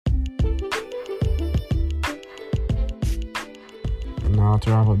now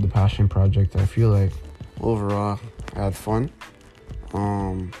to wrap up the passion project, I feel like overall I had fun.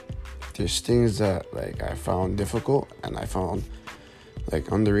 There's things that like I found difficult and I found like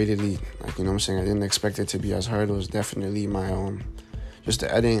underratedly, like, you know what I'm saying, I didn't expect it to be as hard. It was definitely my just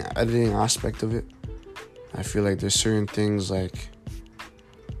the editing aspect of it. I feel like there's certain things like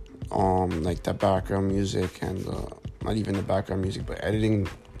the background music and not even the background music, but editing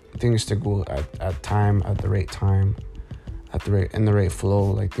things to go at the right time, in the right flow,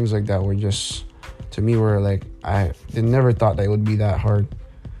 like things like that were just, to me, were like, I never thought that it would be that hard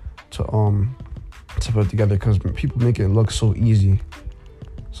to put together, because people make it look so easy.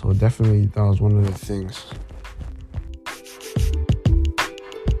 So definitely that was one of the things.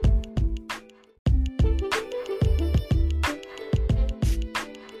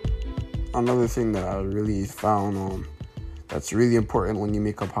 Another thing that I really found that's really important when you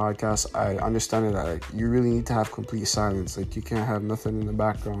make a podcast, I understand that like, you really need to have complete silence. Like, you can't have nothing in the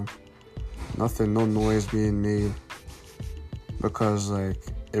background, no noise being made, because like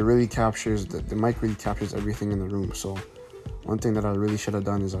it really captures, the mic really captures everything in the room. So one thing that I really should have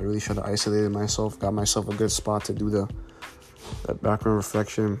done is I really should have isolated myself, got myself a good spot to do that background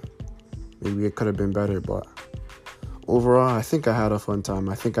reflection. Maybe it could have been better, but overall, I think I had a fun time.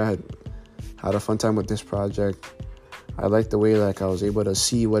 I think I had a fun time with this project. I like the way like I was able to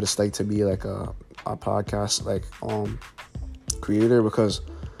see what it's like to be like a podcast like creator, because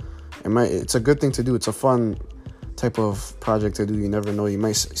it's a good thing to do. It's a fun type of project to do. You never know. I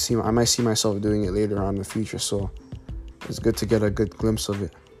might see myself doing it later on in the future. So it's good to get a good glimpse of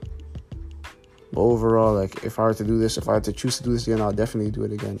it. But overall, like if I were to choose to do this again, I'll definitely do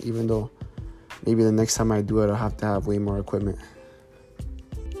it again. Even though maybe the next time I do it, I'll have to have way more equipment.